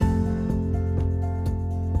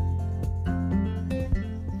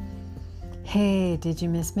Hey, did you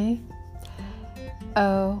miss me?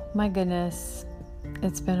 Oh my goodness,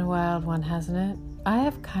 it's been a wild one, hasn't it? I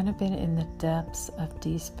have kind of been in the depths of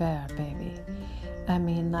despair, baby. I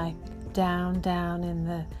mean, like down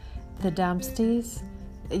in the dumpsties.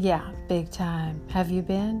 Yeah, big time. Have you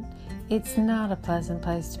been? It's not a pleasant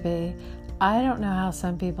place to be. I don't know how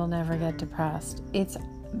some people never get depressed.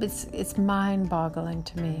 It's mind-boggling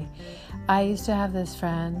to me. I used to have this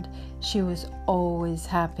friend. She was always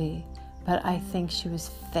happy, but I think she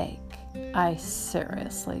was fake. I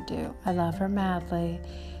seriously do. I love her madly,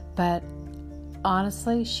 but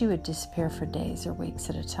honestly, she would disappear for days or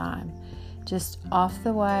weeks at a time. Just off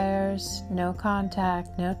the wires, no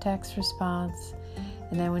contact, no text response.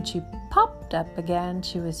 And then when she popped up again,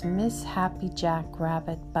 she was Miss Happy Jack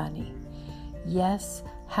Rabbit Bunny. Yes,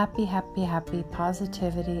 happy,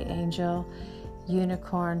 positivity, angel,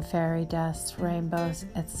 unicorn, fairy dust, rainbows,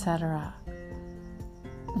 etc.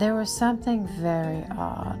 There was something very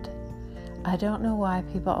odd. I don't know why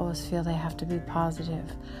people always feel they have to be positive.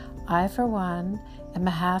 I, for one, am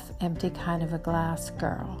a half-empty kind of a glass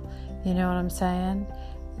girl. You know what I'm saying?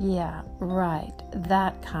 Yeah, right.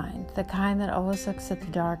 That kind. The kind that always looks at the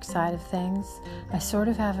dark side of things. I sort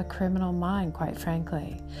of have a criminal mind, quite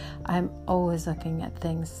frankly. I'm always looking at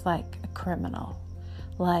things like a criminal.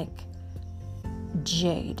 Like,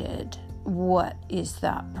 jaded. What is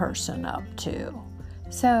that person up to?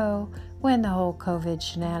 So, when the whole COVID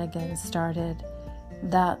shenanigans started,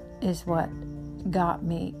 that is what got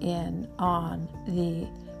me in on the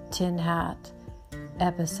Tin Hat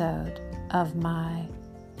episode of my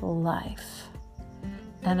life.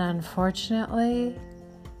 And unfortunately,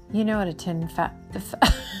 you know what a tin fat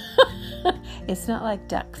it's not like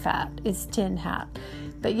duck fat, it's tin hat.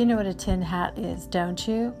 But you know what a tin hat is, don't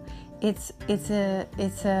you? It's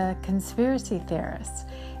a conspiracy theorist.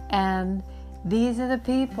 And these are the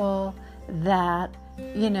people that,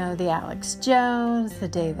 you know, the Alex Jones, the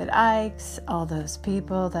David Ickes, all those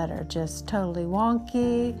people that are just totally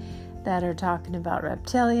wonky, that are talking about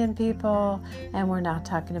reptilian people, and we're not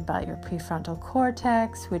talking about your prefrontal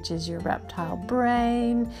cortex, which is your reptile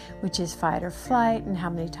brain, which is fight or flight. And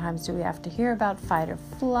how many times do we have to hear about fight or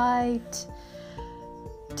flight?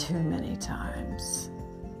 Too many times.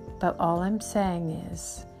 But all I'm saying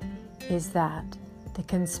is that the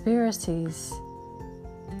conspiracies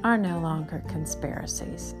are no longer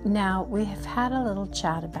conspiracies. Now, we have had a little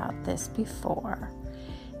chat about this before,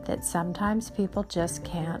 that sometimes people just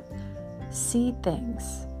can't see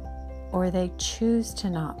things, or they choose to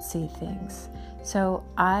not see things. So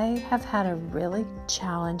I have had a really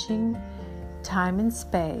challenging time and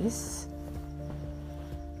space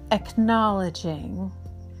acknowledging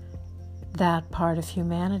that part of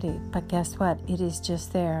humanity. But guess what? It is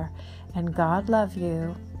just there. And God love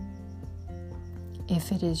you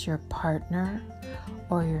if it is your partner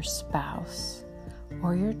or your spouse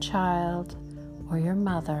or your child or your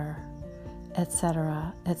mother,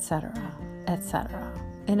 etc., etc., etc.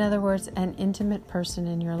 In other words, an intimate person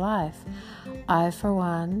in your life. I, for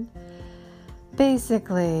one,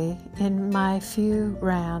 basically, in my few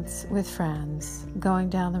rants with friends, going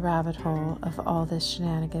down the rabbit hole of all this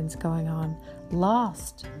shenanigans going on,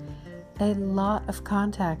 lost a lot of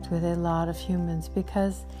contact with a lot of humans,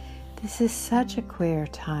 because this is such a queer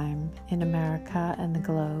time in America and the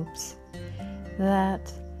globes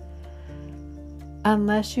that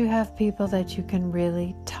unless you have people that you can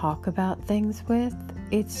really talk about things with,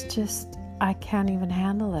 it's just, I can't even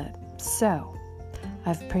handle it. So,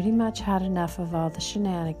 I've pretty much had enough of all the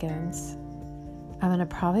shenanigans. I'm going to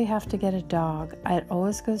probably have to get a dog. It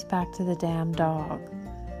always goes back to the damn dog.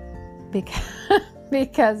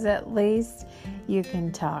 Because at least you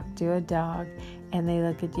can talk to a dog and they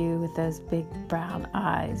look at you with those big brown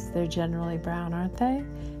eyes. They're generally brown, aren't they?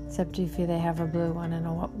 Except if they have a blue one and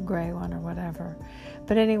a gray one or whatever.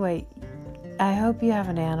 But anyway, I hope you have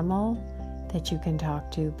an animal that you can talk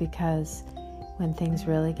to, because when things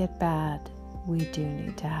really get bad, we do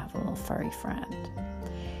need to have a little furry friend.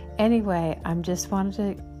 Anyway, I just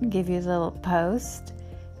wanted to give you a little post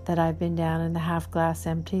that I've been down in the half glass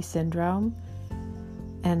empty syndrome.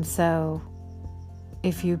 And so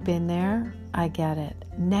if you've been there, I get it.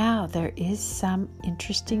 Now, there is some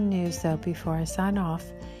interesting news, though, before I sign off.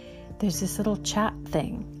 There's this little chat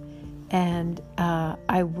thing. And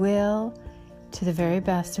I will, to the very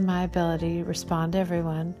best of my ability, respond to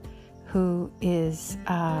everyone who is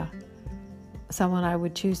someone I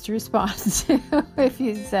would choose to respond to if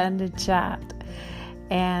you send a chat.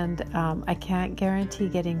 And I can't guarantee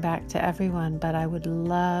getting back to everyone, but I would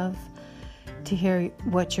love to hear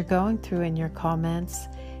what you're going through in your comments.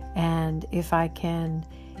 And if I can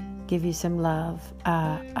give you some love,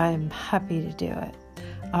 I'm happy to do it.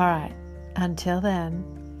 All right. Until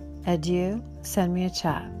then, adieu. Send me a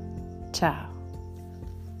chat. Ciao.